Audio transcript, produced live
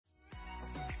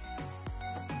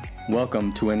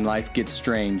Welcome to When Life Gets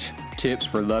Strange, tips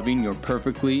for loving your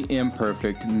perfectly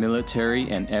imperfect military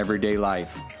and everyday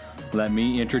life. Let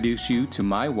me introduce you to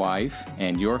my wife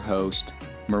and your host,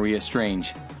 Maria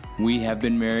Strange. We have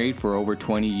been married for over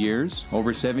 20 years,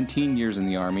 over 17 years in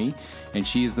the Army, and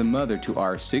she is the mother to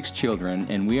our 6 children,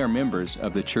 and we are members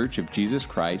of the Church of Jesus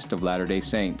Christ of Latter-day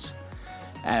Saints.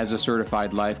 As a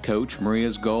certified life coach,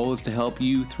 Maria's goal is to help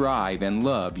you thrive and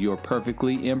love your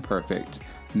perfectly imperfect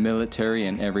military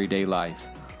and everyday life.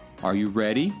 Are you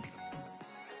ready?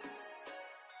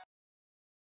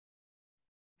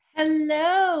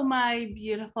 Hello, my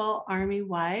beautiful Army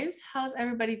wives. How's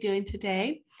everybody doing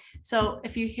today? So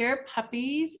if you hear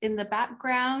puppies in the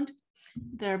background,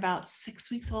 they're about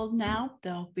 6 weeks old now.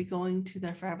 They'll be going to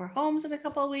their forever homes in a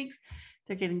couple of weeks.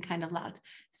 They're getting kind of loud.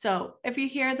 So if you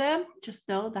hear them, just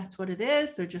know that's what it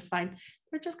is. They're just fine.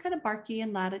 They're just kind of barky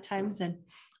and loud at times. And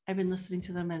I've been listening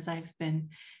to them as I've been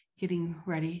getting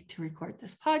ready to record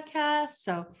this podcast.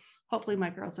 So hopefully my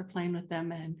girls are playing with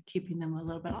them and keeping them a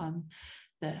little bit on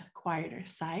the quieter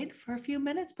side for a few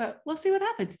minutes, but we'll see what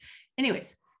happens.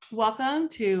 Anyways, welcome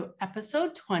to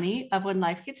episode 20 of When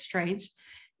Life Gets Strange.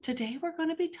 Today, we're going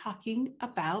to be talking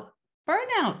about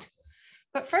burnout.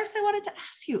 But first, I wanted to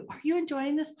ask you, are you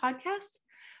enjoying this podcast?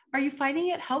 Are you finding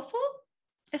it helpful?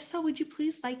 If so, would you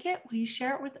please like it? Will you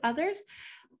share it with others?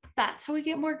 That's how we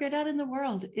get more good out in the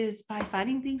world, is by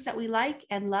finding things that we like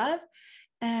and love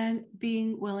and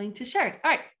being willing to share it.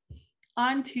 All right,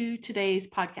 on to today's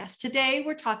podcast. Today,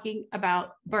 we're talking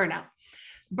about burnout.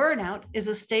 Burnout is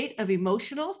a state of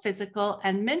emotional, physical,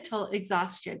 and mental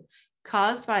exhaustion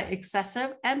caused by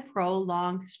excessive and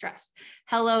prolonged stress.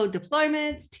 Hello,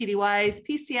 deployments, TDYs,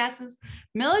 PCSs,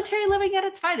 military living at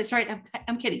its finest, right?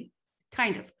 I'm kidding,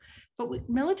 kind of. But with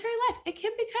military life, it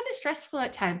can be kind of stressful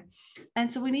at times. And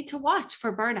so we need to watch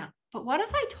for burnout. But what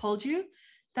if I told you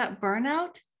that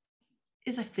burnout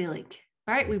is a feeling,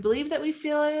 right? We believe that we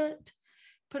feel it,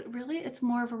 but really it's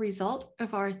more of a result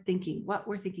of our thinking, what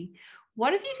we're thinking.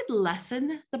 What if you could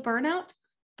lessen the burnout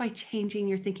by changing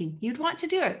your thinking? You'd want to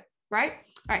do it. Right?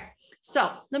 All right. So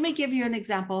let me give you an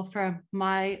example from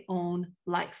my own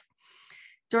life.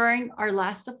 During our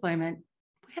last deployment,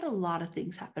 we had a lot of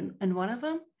things happen. And one of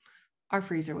them, our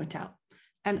freezer went out.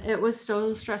 And it was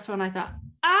so stressful. And I thought,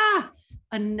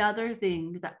 another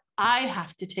thing that I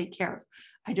have to take care of.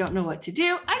 I don't know what to do.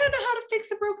 I don't know how to fix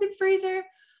a broken freezer.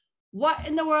 What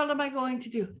in the world am I going to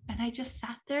do? And I just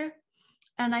sat there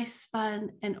and I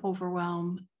spun in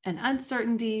overwhelm and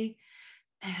uncertainty.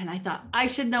 And I thought, I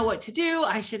should know what to do.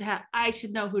 I should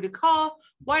know who to call.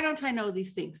 Why don't I know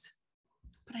these things?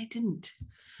 But I didn't.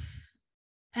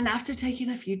 And after taking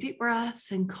a few deep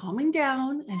breaths and calming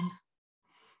down, and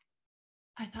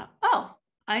I thought,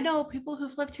 I know people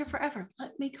who've lived here forever.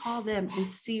 Let me call them and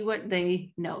see what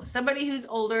they know. Somebody who's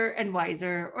older and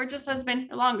wiser, or just has been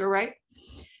here longer, right?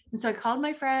 And so I called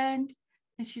my friend,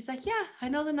 and she's like, yeah, I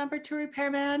know the number to a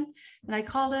repairman. And I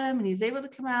called him, and he was able to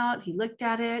come out. He looked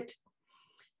at it.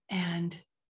 And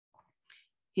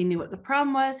he knew what the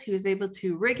problem was. He was able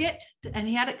to rig it, and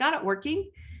he got it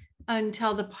working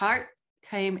until the part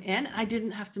came in. I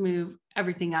didn't have to move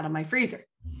everything out of my freezer.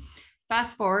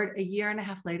 Fast forward a year and a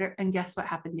half later, and guess what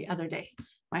happened the other day?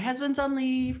 My husband's on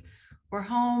leave. We're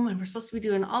home, and we're supposed to be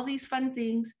doing all these fun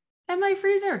things. And my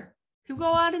freezer could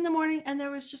go out in the morning, and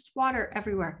there was just water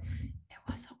everywhere. It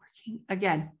wasn't working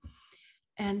again.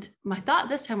 And my thought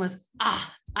this time was,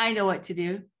 I know what to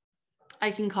do. I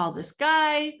can call this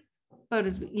guy. But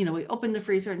as we opened the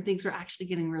freezer and things were actually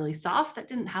getting really soft. That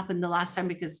didn't happen the last time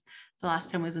because the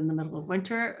last time was in the middle of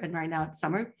winter and right now it's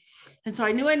summer. And so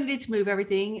I knew I needed to move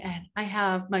everything. And I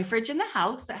have my fridge in the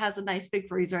house that has a nice big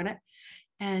freezer in it.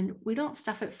 And we don't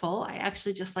stuff it full. I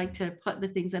actually just like to put the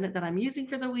things in it that I'm using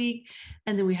for the week.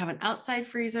 And then we have an outside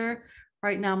freezer.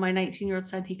 Right now, my 19-year-old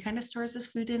son, he kind of stores his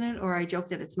food in it, or I joke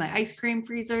that it's my ice cream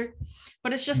freezer,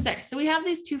 but it's just there. So we have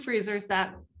these 2 freezers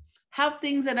that have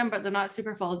things in them, but they're not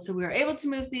super full. So we were able to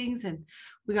move things and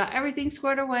we got everything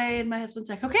squared away. And my husband's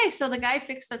like, okay, so the guy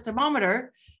fixed the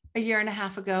thermometer a year and a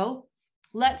half ago.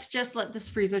 Let's just let this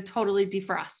freezer totally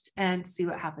defrost and see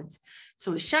what happens.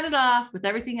 So we shut it off with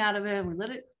everything out of it. And we let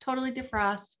it totally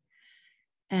defrost.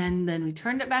 And then we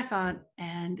turned it back on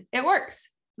and it works.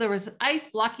 There was ice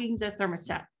blocking the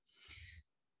thermostat.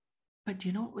 But do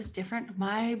you know what was different?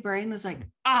 My brain was like,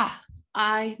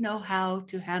 I know how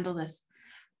to handle this.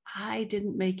 I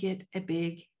didn't make it a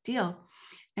big deal.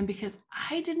 And because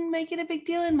I didn't make it a big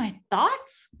deal in my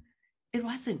thoughts, it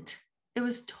wasn't. It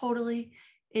was totally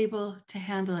able to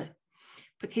handle it.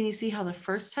 But can you see how the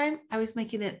first time I was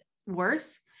making it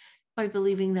worse by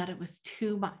believing that it was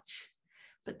too much?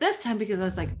 But this time, because I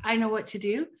was like, I know what to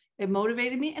do, it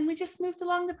motivated me and we just moved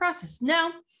along the process.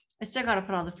 Now I still got to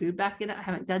put all the food back in it. I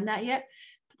haven't done that yet,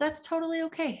 but that's totally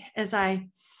okay. As I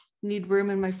need room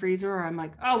in my freezer, or I'm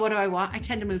like, oh, what do I want? I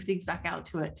tend to move things back out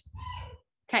to it.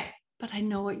 Okay. But I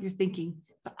know what you're thinking.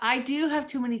 But I do have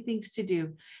too many things to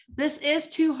do. This is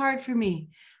too hard for me.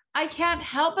 I can't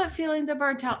help but feeling the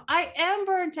burnt out. I am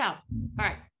burnt out. All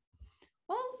right.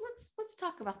 Well, let's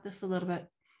talk about this a little bit.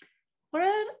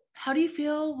 How do you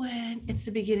feel when it's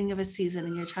the beginning of a season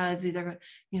and your child's either,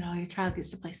 your child gets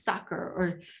to play soccer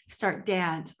or start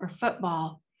dance or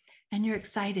football and you're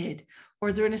excited,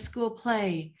 or they're in a school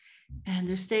play and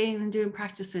they're staying and doing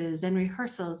practices and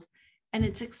rehearsals and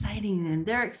it's exciting and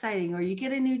they're exciting, or you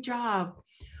get a new job,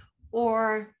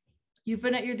 or you've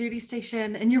been at your duty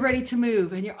station and you're ready to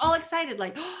move and you're all excited,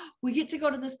 like, oh, we get to go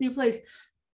to this new place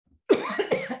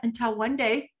until one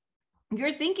day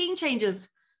your thinking changes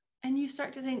and you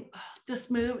start to think, oh,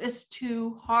 this move is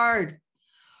too hard.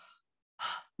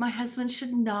 My husband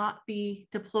should not be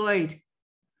deployed.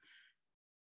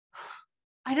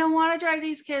 I don't want to drive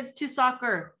these kids to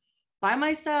soccer by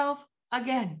myself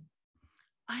again.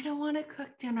 I don't want to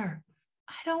cook dinner.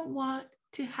 I don't want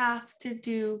to have to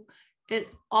do it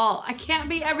all. I can't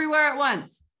be everywhere at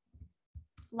once.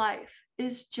 Life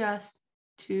is just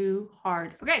too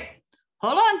hard. Okay,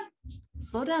 hold on.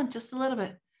 Slow down just a little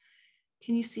bit.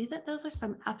 Can you see that those are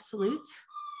some absolutes?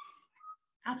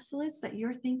 Absolutes that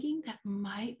you're thinking that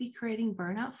might be creating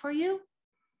burnout for you?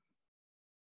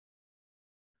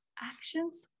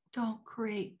 Actions don't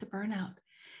create the burnout.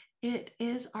 It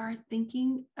is our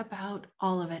thinking about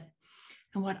all of it.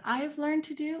 And what I've learned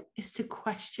to do is to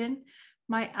question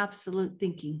my absolute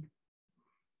thinking.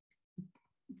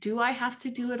 Do I have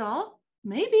to do it all?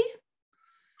 Maybe.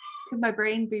 Could my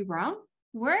brain be wrong?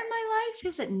 Where in my life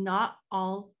is it not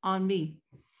all on me?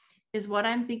 Is what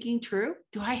I'm thinking true?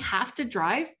 Do I have to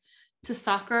drive to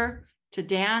soccer, to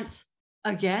dance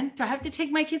again? Do I have to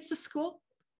take my kids to school?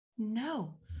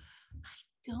 No, I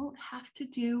don't have to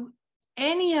do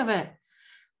any of it.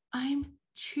 I'm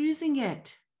choosing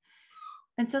it.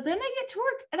 And so then I get to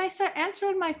work and I start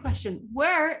answering my question.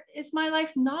 Where is my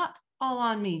life not all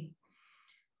on me?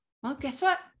 Well, guess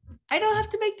what? I don't have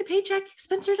to make the paycheck.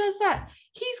 Spencer does that.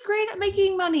 He's great at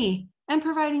making money and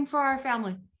providing for our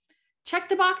family. Check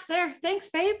the box there. Thanks,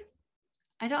 babe.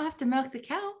 I don't have to milk the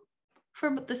cow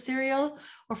for the cereal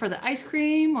or for the ice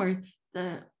cream or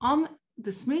the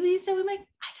smoothies that we make.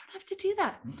 I don't have to do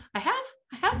that. I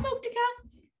have milked a cow.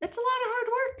 It's a lot of hard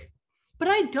work, but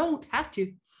I don't have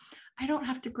to. I don't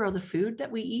have to grow the food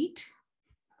that we eat.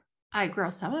 I grow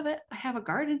some of it. I have a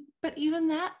garden, but even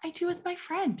that I do with my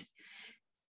friend.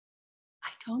 I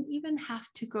don't even have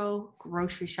to go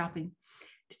grocery shopping.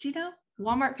 Did you know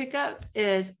Walmart pickup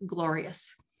is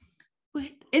glorious?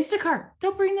 With Instacart,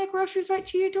 they'll bring their groceries right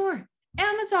to your door.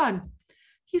 Amazon,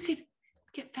 you could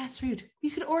get fast food.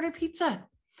 You could order pizza.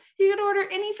 You could order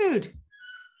any food.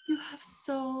 You have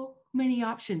so many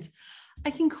options.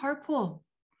 I can carpool.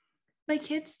 My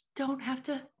kids don't have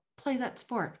to play that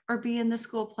sport or be in the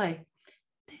school play.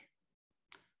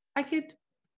 I could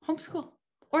homeschool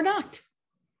or not.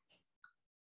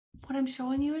 What I'm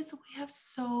showing you is we have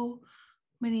so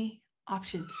many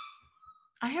options.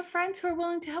 I have friends who are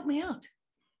willing to help me out.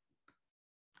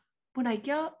 When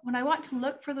I want to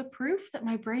look for the proof that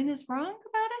my brain is wrong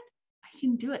about it, I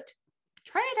can do it.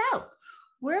 Try it out.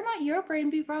 Where might your brain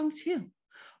be wrong too?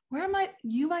 Where might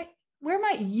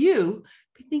you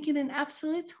be thinking in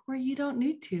absolutes where you don't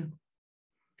need to?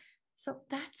 So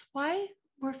that's why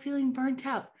we're feeling burnt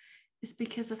out, is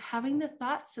because of having the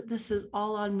thoughts that this is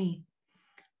all on me.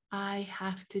 I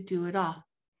have to do it all.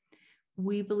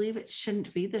 We believe it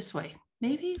shouldn't be this way.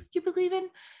 Maybe you believe in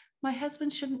my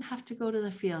husband shouldn't have to go to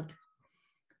the field.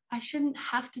 I shouldn't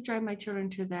have to drive my children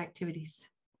to their activities.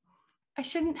 I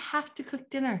shouldn't have to cook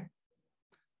dinner.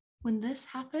 When this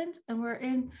happens and we're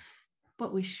in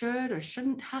what we should or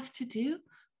shouldn't have to do,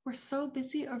 we're so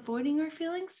busy avoiding our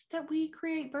feelings that we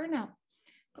create burnout.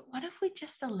 But what if we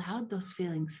just allowed those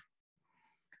feelings?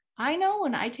 I know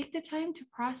when I take the time to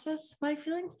process my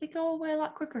feelings, they go away a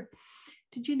lot quicker.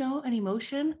 Did you know an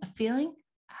emotion, a feeling,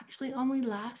 actually only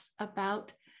lasts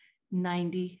about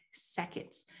 90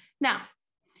 seconds? Now,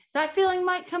 that feeling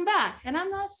might come back. And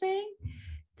I'm not saying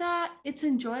that it's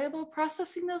enjoyable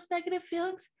processing those negative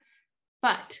feelings,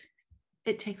 but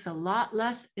it takes a lot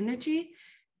less energy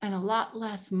and a lot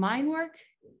less mind work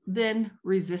than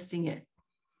resisting it.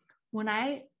 When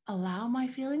I allow my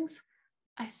feelings,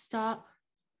 I stop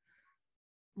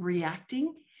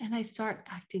reacting and I start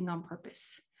acting on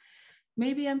purpose.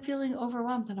 Maybe I'm feeling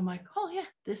overwhelmed and I'm like, oh yeah,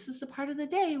 this is the part of the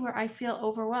day where I feel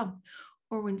overwhelmed.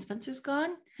 Or when Spencer's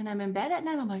gone and I'm in bed at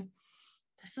night, I'm like,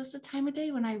 this is the time of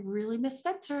day when I really miss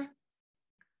Spencer.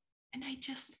 And I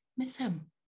just miss him.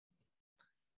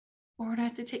 Or when I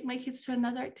have to take my kids to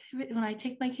another activity, when I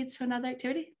take my kids to another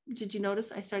activity, did you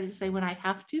notice I started to say when I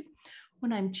have to,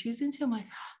 when I'm choosing to, I'm like,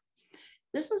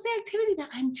 this is the activity that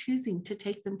I'm choosing to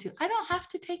take them to. I don't have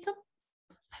to take them.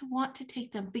 I want to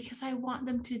take them because I want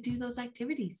them to do those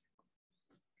activities.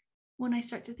 When I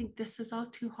start to think this is all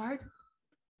too hard,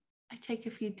 I take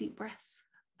a few deep breaths.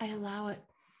 I allow it.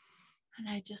 And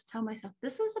I just tell myself,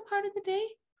 this is a part of the day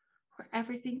where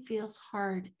everything feels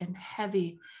hard and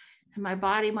heavy. And my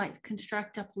body might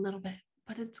constrict up a little bit,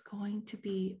 but it's going to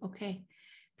be okay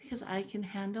because I can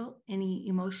handle any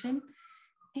emotion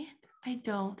and I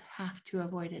don't have to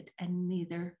avoid it, and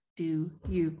neither do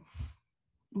you.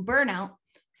 Burnout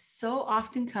so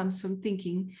often comes from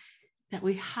thinking that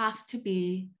we have to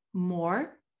be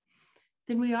more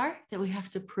than we are, that we have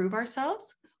to prove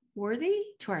ourselves worthy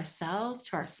to ourselves,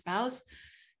 to our spouse,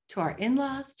 to our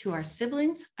in-laws, to our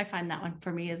siblings. I find that one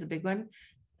for me is a big one.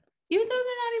 Even though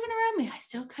they're not even around me, I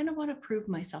still kind of want to prove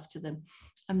myself to them.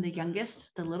 I'm the youngest,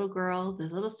 the little girl, the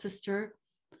little sister.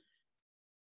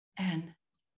 And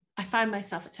I find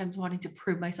myself at times wanting to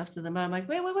prove myself to them, but I'm like,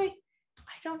 wait.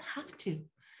 I don't have to.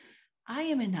 I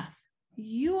am enough.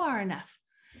 You are enough.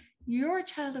 You're a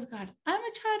child of God. I'm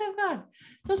a child of God.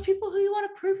 Those people who you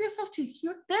want to prove yourself to,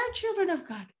 they're children of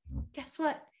God. Guess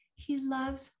what? He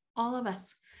loves all of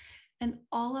us. And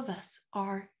all of us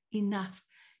are enough,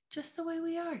 just the way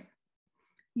we are.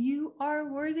 You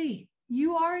are worthy.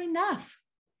 You are enough.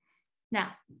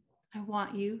 Now, I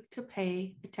want you to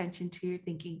pay attention to your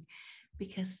thinking,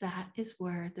 because that is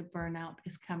where the burnout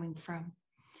is coming from.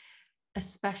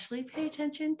 Especially pay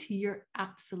attention to your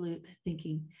absolute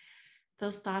thinking.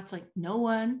 Those thoughts like no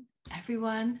one,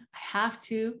 everyone, I have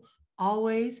to,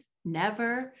 always,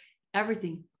 never,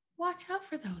 everything. Watch out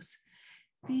for those.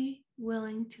 Be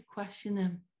willing to question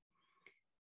them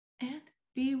and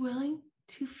be willing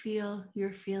to feel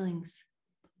your feelings.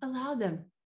 Allow them.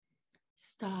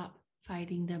 Stop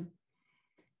fighting them.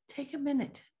 Take a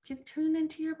minute. Get tuned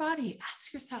into your body.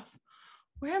 Ask yourself,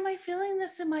 where am I feeling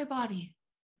this in my body?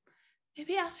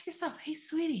 Maybe ask yourself, hey,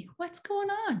 sweetie, what's going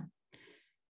on?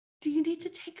 Do you need to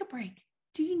take a break?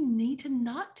 Do you need to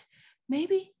not?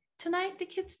 Maybe tonight the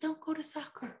kids don't go to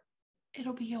soccer.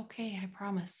 It'll be okay, I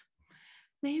promise.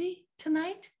 Maybe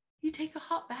tonight you take a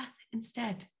hot bath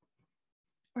instead.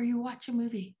 Or you watch a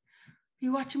movie.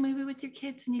 You watch a movie with your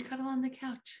kids and you cuddle on the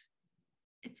couch.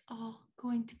 It's all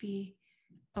going to be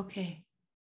okay.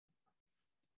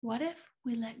 What if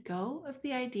we let go of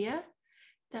the idea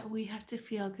that we have to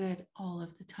feel good all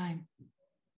of the time?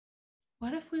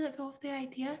 What if we let go of the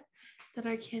idea that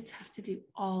our kids have to do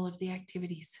all of the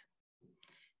activities?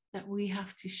 That we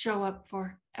have to show up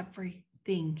for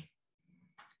everything?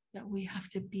 That we have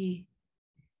to be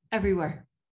everywhere?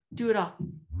 Do it all.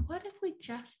 What if we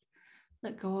just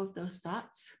let go of those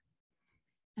thoughts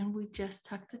and we just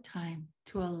took the time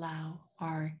to allow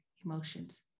our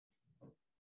emotions?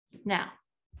 Now,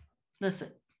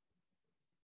 listen,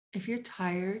 if you're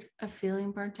tired of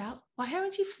feeling burnt out, why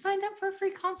haven't you signed up for a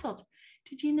free consult?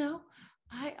 Did you know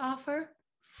I offer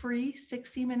free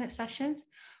 60-minute sessions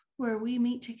where we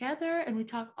meet together and we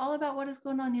talk all about what is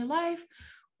going on in your life,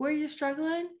 where you're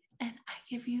struggling, and I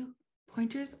give you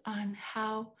pointers on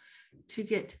how to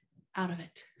get out of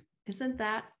it. Isn't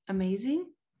that amazing?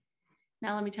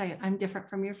 Now, let me tell you, I'm different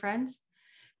from your friends,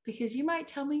 because you might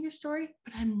tell me your story,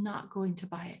 but I'm not going to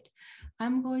buy it.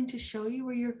 I'm going to show you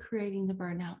where you're creating the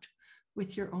burnout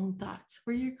with your own thoughts,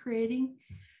 where you're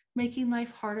making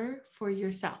life harder for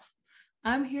yourself.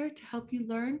 I'm here to help you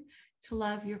learn to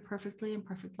love your perfectly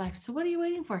imperfect life. So what are you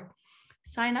waiting for?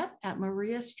 Sign up at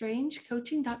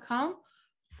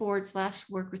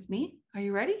mariastrangecoaching.com/work with me. Are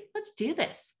you ready? Let's do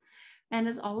this. And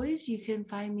as always, you can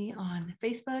find me on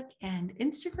Facebook and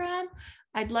Instagram.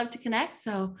 I'd love to connect.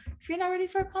 So if you're not ready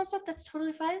for a consult, that's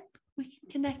totally fine. We can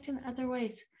connect in other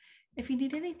ways. If you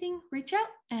need anything, reach out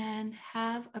and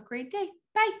have a great day.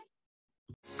 Bye.